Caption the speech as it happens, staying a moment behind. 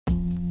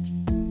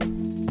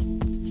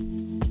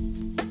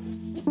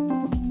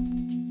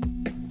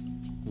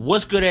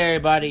What's good,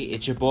 everybody?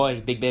 It's your boy,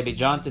 Big Baby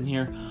Jonathan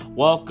here.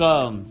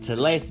 Welcome to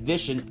the latest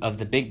edition of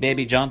the Big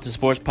Baby Jonathan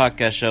Sports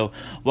Podcast Show.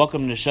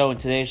 Welcome to the show. In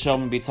today's show, I'm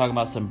going to be talking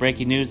about some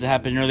breaking news that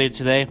happened earlier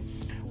today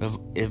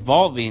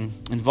involving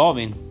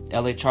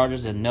LA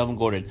Chargers and Melvin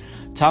Gordon.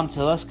 Tom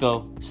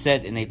Telesco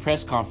said in a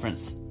press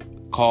conference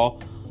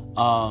call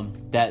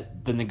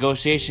that the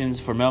negotiations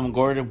for Melvin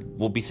Gordon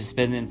will be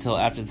suspended until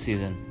after the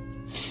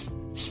season.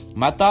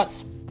 My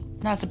thoughts?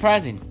 Not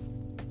surprising.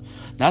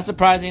 Not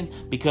surprising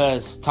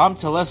because Tom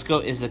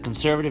Telesco is a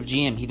conservative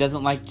GM. He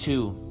doesn't like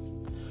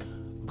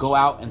to go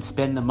out and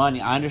spend the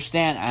money. I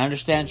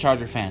understand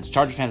Charger fans.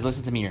 Charger fans,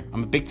 listen to me here.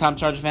 I'm a big-time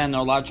Charger fan. I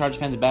know a lot of Charger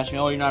fans that bash me.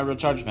 Oh, you're not a real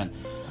Charger fan.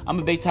 I'm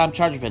a big-time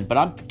Charger fan, but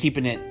I'm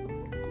keeping it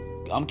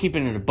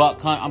a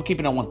buck. I'm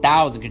keeping it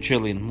 1,000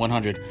 quadrillion,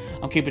 100.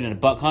 I'm keeping it a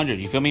buck 100.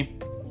 You feel me?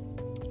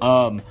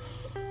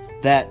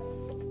 That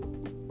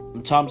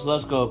Tom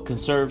Telesco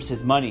conserves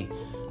his money.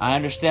 I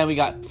understand we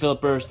got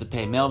Phillip Rivers to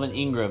pay, Melvin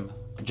Ingram,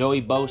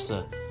 Joey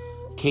Bosa,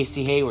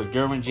 Casey Hayward,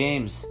 Derwin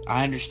James.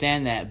 I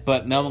understand that,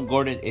 but Melvin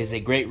Gordon is a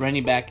great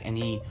running back, and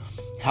he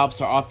helps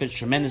our offense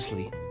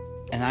tremendously,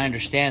 and I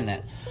understand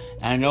that.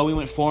 And I know we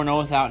went 4-0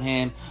 without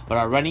him, but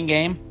our running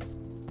game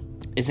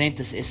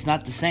it's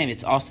not the same.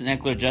 It's Austin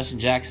Ekeler, Justin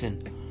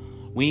Jackson.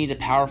 We need a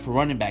powerful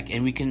running back,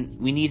 and we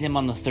need him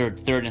on the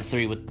third and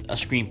 3 with a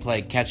screen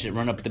play, catch it,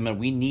 run up the middle.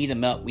 We need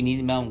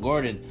Melvin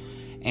Gordon,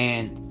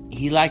 and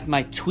he liked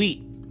my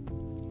tweet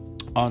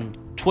on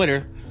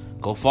Twitter.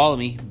 Go follow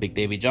me, Big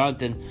Baby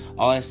Jonathan.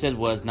 All I said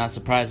was, not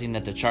surprising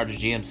that the Chargers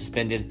GM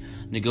suspended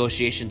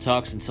negotiation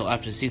talks until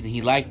after the season.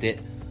 He liked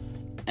it.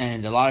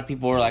 And a lot of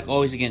people were like,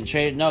 oh, is he getting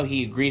traded? No,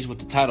 he agrees with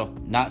the title.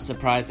 Not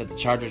surprised that the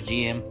Chargers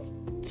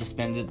GM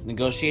suspended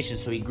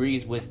negotiations. So he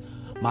agrees with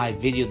my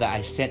video that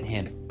I sent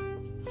him.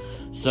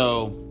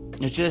 So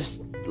it's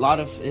just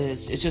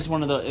it's just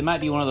one of those, it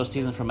might be one of those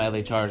seasons for my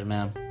LA Chargers,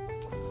 man.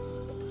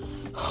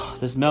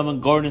 This Melvin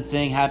Gordon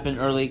thing happened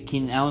early.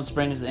 Keenan Allen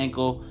sprained his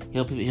ankle.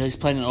 He's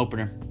playing an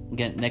opener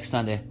again next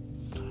Sunday.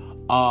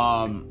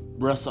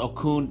 Russell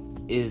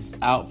Okung is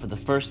out for the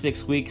first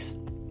 6 weeks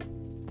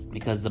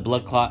because of the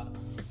blood clot,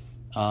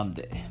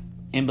 the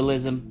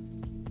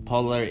embolism,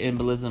 pulmonary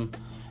embolism,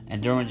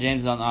 and Derwin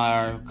James on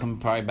IR, coming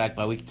probably back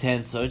by week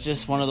 10. So it's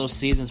just one of those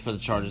seasons for the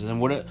Chargers.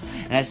 And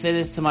I say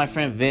this to my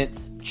friend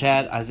Vince,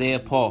 Chad, Isaiah,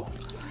 Paul.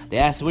 They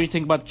asked, what do you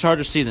think about the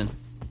Chargers season?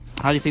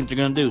 How do you think they're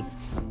going to do?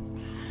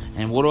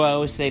 And what do I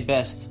always say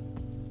best?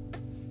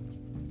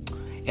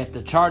 If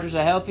the Chargers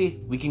are healthy,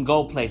 we can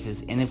go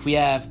places. And if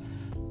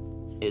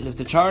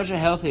the Chargers are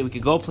healthy, we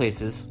can go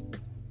places,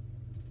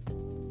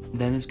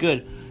 then it's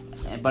good.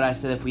 But I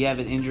said if we have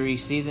an injury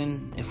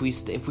season, if we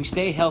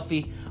stay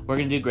healthy, we're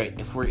going to do great.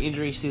 If we're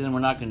injury season, we're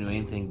not going to do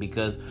anything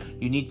because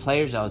you need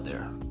players out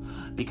there.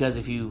 Because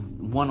if you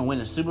want to win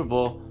a Super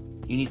Bowl,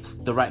 you need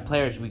the right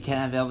players. We can't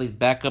have all these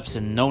backups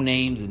and no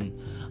names, and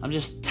I'm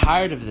just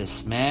tired of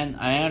this, man.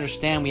 I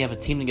understand we have a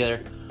team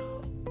together.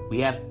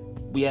 We have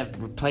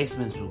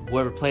replacements.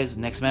 Whoever plays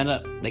the next man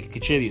up, they can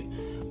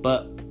contribute.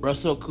 But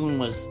Russell Okung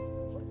was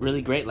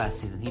really great last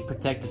season. He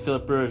protected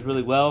Phillip Rivers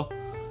really well,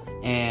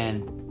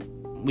 and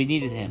we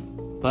needed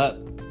him. But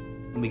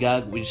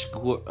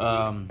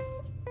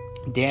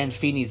Dan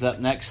Feeney's up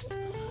next.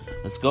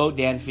 Let's go,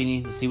 Dan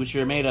Feeney. Let's see what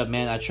you're made of,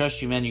 man. I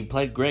trust you, man. You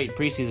played great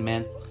preseason,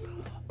 man.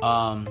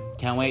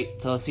 Can't wait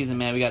till the season,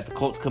 man. We got the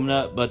Colts coming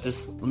up, but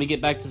let me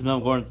get back to this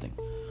Melvin Gordon thing.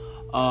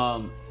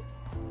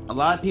 A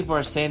lot of people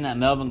are saying that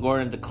Melvin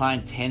Gordon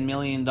declined $10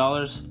 million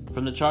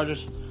from the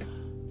Chargers.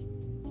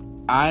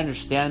 I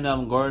understand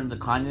Melvin Gordon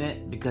declining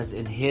it because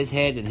in his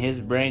head, in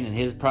his brain, in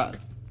his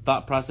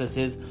thought process,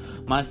 his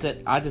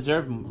mindset, I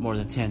deserve more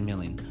than $10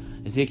 million.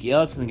 Ezekiel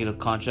Elliott's going to get a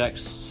contract.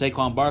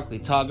 Saquon Barkley,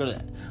 Todd Gurley,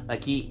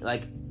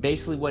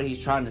 basically what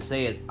he's trying to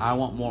say is, I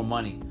want more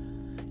money.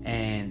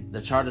 And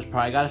the Chargers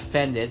probably got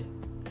offended.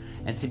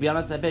 And to be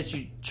honest, I bet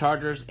you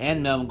Chargers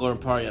and Melvin Gordon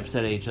probably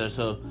upset at each other.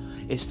 So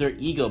it's their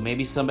ego.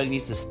 Maybe somebody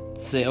needs to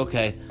say,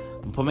 okay,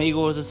 I'm put my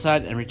ego to the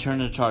side and return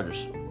to the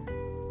Chargers.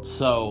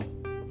 So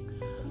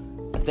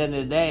at the end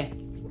of the day,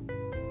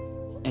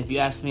 if you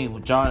ask me,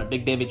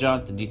 Big Baby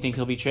Jonathan, do you think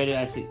he'll be traded?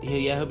 I say,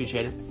 yeah, he'll be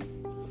traded.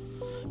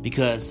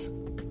 Because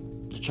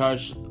the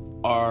Chargers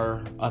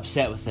are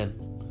upset with him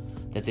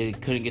that they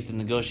couldn't get the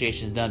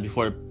negotiations done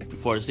before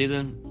the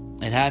season.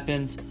 It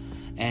happens,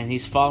 and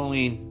he's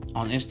following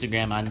on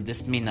Instagram, and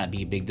this may not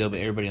be a big deal, but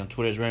everybody on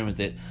Twitter is running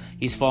with it.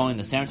 He's following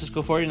the San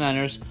Francisco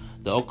 49ers,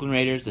 the Oakland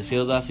Raiders, the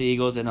Philadelphia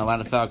Eagles, and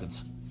Atlanta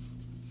Falcons.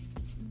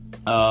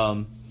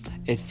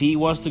 If he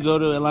wants to go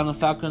to Atlanta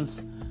Falcons,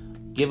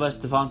 give us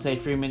Devontae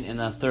Freeman in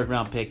a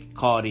third-round pick.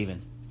 Call it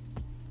even.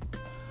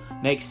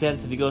 Makes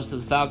sense if he goes to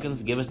the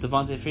Falcons. Give us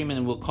Devontae Freeman,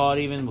 and we'll call it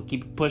even. We'll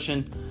keep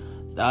pushing.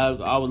 I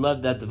would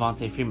love that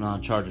Devontae Freeman on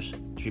the Chargers.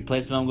 To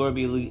replace Melvin Gordon,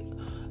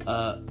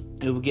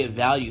 it will get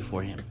value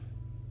for him.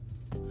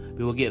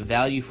 We will get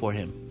value for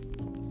him.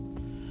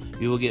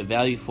 We will get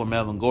value for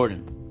Melvin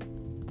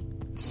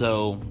Gordon.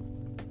 So,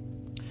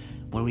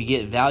 when we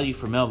get value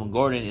for Melvin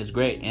Gordon, it's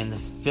great. And the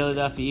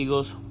Philadelphia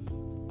Eagles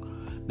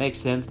makes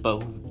sense,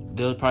 but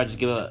they'll probably just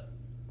give up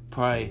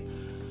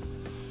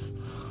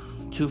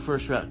 2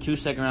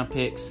 second round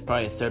picks,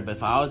 probably a third. But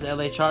if I was the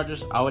LA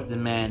Chargers, I would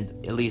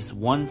demand at least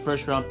 1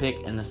 first round pick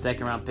and a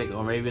second round pick,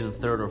 or maybe even a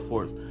third or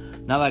fourth.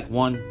 Not like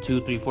 1,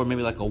 2, 3, 4,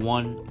 maybe like a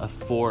 1, a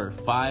 4, or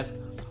 5.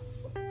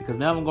 Because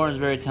Melvin Gordon is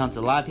very talented.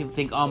 A lot of people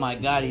think, oh my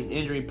God, he's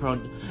injury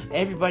prone.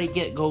 Everybody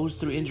goes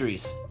through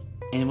injuries.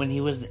 And when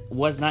he was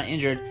not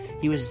injured,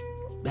 he was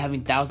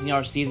having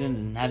 1,000-yard seasons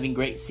and having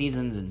great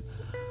seasons. And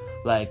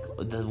like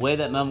the way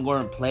that Melvin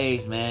Gordon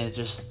plays, man, it's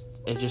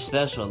just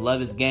special. I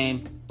love his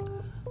game.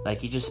 Like,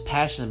 he's just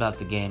passionate about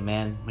the game,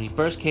 man. When he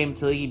first came to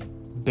the league, he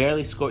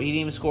barely scored. He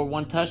didn't even score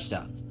 1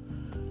 touchdown.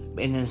 And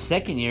in the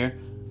second year,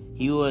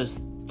 he was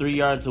 3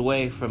 yards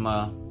away from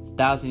a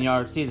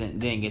 1,000-yard season.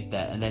 Didn't get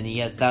that. And then he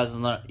had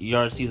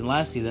 1,000-yard season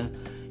last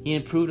season. He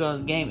improved on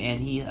his game, and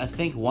he, I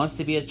think, wants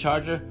to be a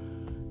Charger.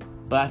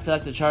 But I feel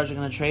like the Chargers are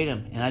going to trade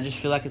him, and I just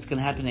feel like it's going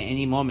to happen at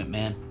any moment,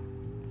 man.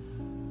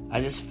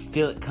 I just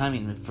feel it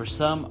coming. For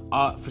some,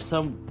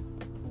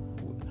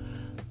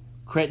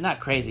 not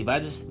crazy,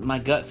 but my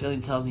gut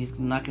feeling tells me he's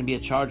not going to be a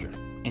Charger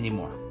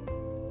anymore.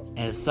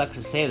 And it sucks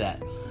to say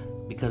that,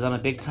 because I'm a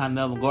big-time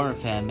Melvin Gordon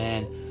fan,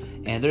 man.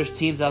 And there's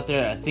teams out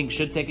there I think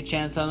should take a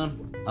chance on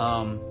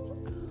him.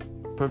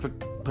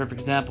 Perfect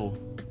example.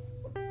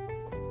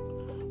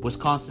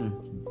 Wisconsin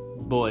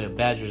boy,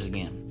 Badgers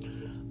again.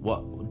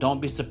 Don't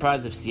be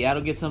surprised if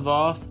Seattle gets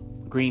involved.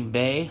 Green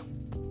Bay.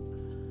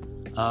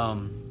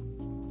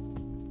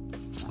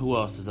 Who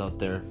else is out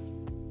there?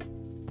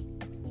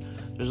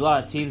 There's a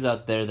lot of teams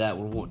out there that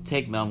would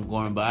take Melvin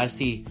Gordon, but I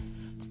see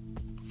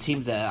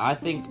teams that I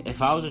think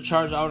if I was a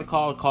Charger, I would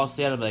call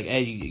Seattle and be like,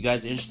 hey, you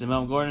guys interested in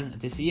Melvin Gordon? If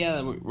they say,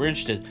 yeah, we're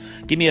interested.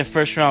 Give me a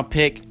first round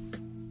pick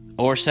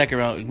or second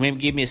round. Maybe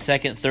give me a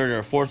second, third, or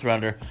a fourth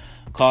rounder.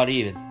 Call it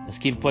even. Let's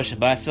keep pushing.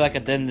 But I feel like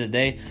at the end of the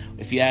day,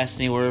 if you ask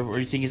me where do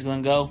you think he's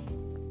going to go,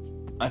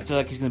 I feel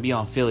like he's going to be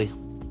on Philly.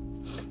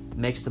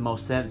 Makes the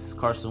most sense.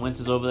 Carson Wentz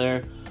is over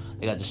there.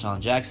 They got Deshaun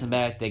Jackson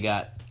back. They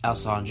got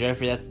Alshon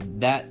Jeffrey.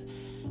 That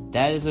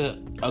is a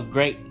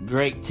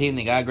great team.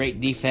 They got a great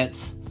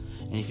defense.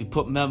 And if you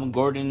put Melvin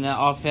Gordon in that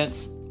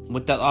offense,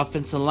 with that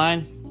offensive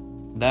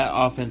line, that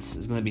offense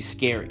is going to be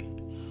scary.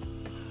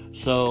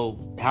 So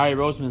Harry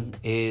Roseman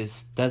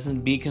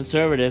doesn't be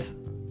conservative.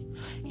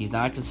 He's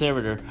not a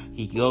conservator.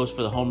 He goes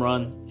for the home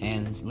run,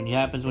 and when it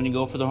happens when you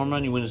go for the home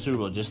run, you win the Super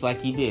Bowl, just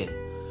like he did.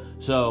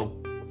 So,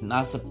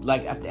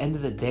 at the end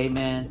of the day,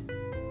 man,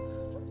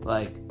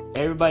 like,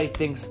 everybody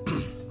thinks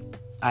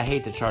I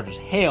hate the Chargers.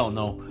 Hell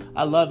no.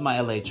 I love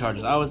my LA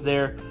Chargers. I was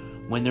there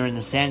when they're in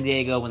the San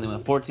Diego, when they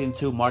went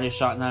 14-2, Marty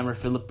Schottenheimer,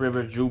 Phillip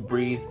Rivers, Drew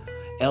Brees,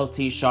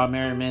 LT, Shawn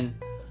Merriman,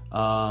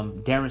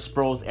 Darren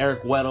Sproles,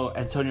 Eric Weddle,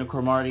 Antonio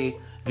Cromartie,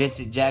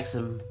 Vincent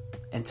Jackson,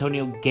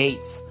 Antonio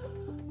Gates,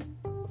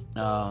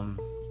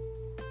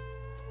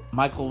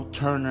 Michael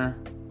Turner,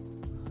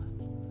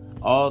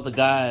 all the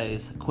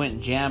guys, Quentin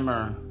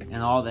Jammer,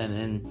 and all them.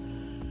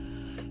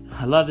 And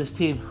I love this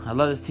team. I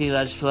just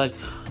feel like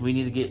we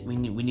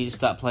need to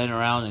stop playing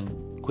around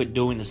and quit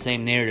doing the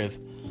same narrative.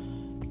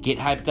 Get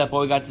hyped up.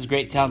 Oh, we got this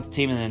great talented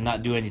team, and then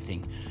not do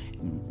anything.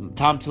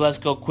 Tom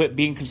Telesco, quit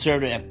being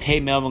conservative and pay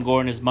Melvin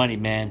Gordon his money,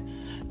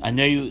 man. I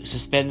know you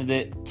suspended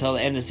it till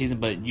the end of the season,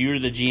 but you're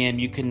the GM.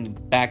 You can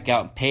back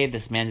out and pay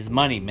this man his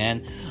money,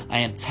 man. I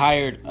am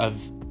tired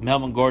of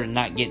Melvin Gordon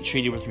not getting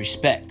treated with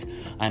respect.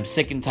 I'm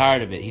sick and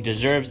tired of it. He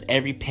deserves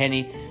every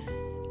penny.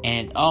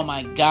 And, oh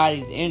my God,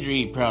 he's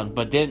injury prone.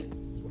 But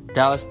then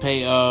Dallas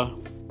pay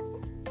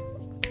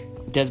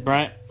Dez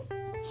Bryant,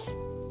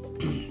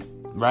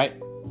 right?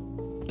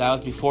 That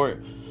was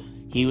before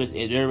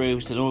everybody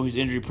said, oh, he's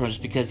injury prone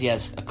just because he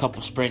has a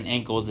couple sprained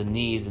ankles and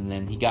knees, and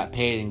then he got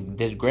paid and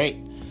did great.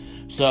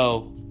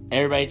 So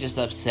everybody's just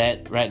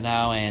upset right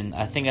now, and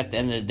I think at the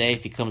end of the day,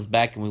 if he comes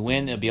back and we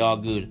win, it'll be all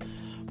good.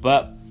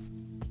 But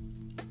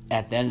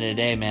at the end of the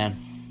day, man,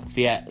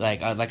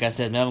 like I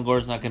said, Melvin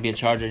Gordon's not going to be a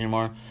Charger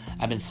anymore.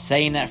 I've been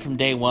saying that from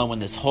day one when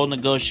this whole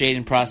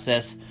negotiating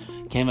process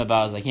came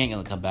about. I was like, he ain't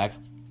going to come back.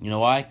 You know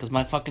why? Because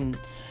my fucking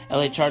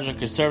LA Chargers are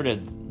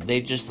conservative. They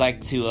just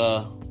like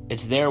to,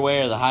 it's their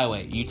way or the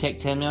highway. You take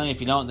 $10 million.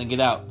 If you don't, then get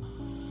out.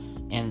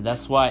 And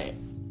that's why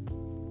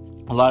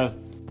a lot of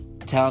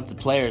talented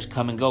players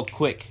come and go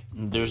quick.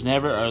 There's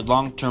never a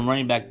long-term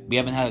running back. We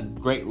haven't had a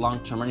great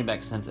long-term running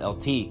back since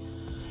LT.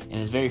 And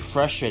it's very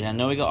frustrating. I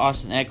know we got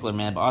Austin Eckler,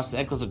 man. But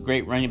Austin Eckler's a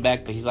great running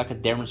back. But he's like a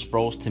Darren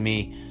Sproles to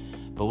me.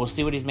 But we'll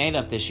see what he's made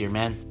of this year,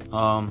 man.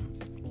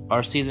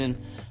 Our season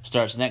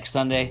starts next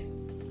Sunday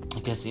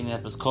against the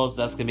Indianapolis Colts.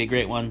 That's going to be a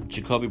great one.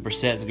 Jacoby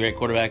Brissett is a great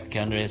quarterback. We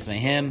can't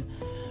underestimate him.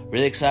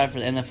 Really excited for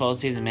the NFL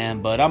season,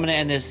 man. But I'm going to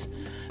end this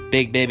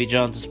Big Baby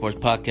Jonathan Sports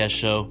Podcast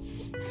show.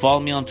 Follow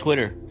me on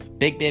Twitter,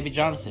 Big Baby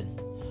Jonathan.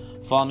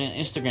 Follow me on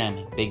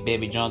Instagram, Big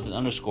Baby Jonathan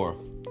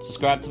 _.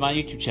 Subscribe to my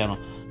YouTube channel,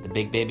 the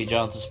Big Baby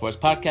Jonathan Sports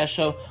Podcast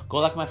Show. Go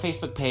like my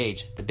Facebook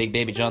page, the Big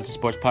Baby Jonathan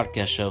Sports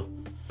Podcast Show.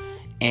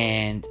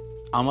 And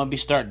I'm going to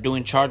start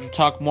doing Charger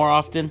Talk more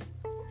often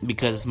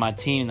because it's my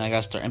team and I got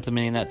to start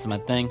implementing that to my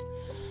thing.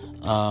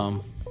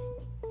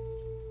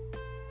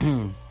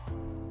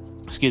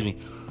 Excuse me.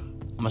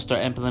 I'm going to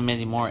start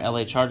implementing more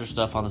LA Charger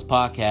stuff on this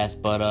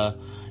podcast, but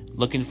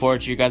looking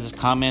forward to your guys'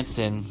 comments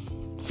and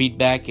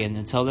feedback. And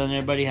until then,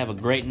 everybody, have a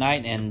great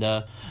night. And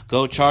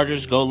go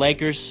Chargers, go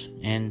Lakers.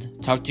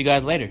 And talk to you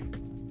guys later.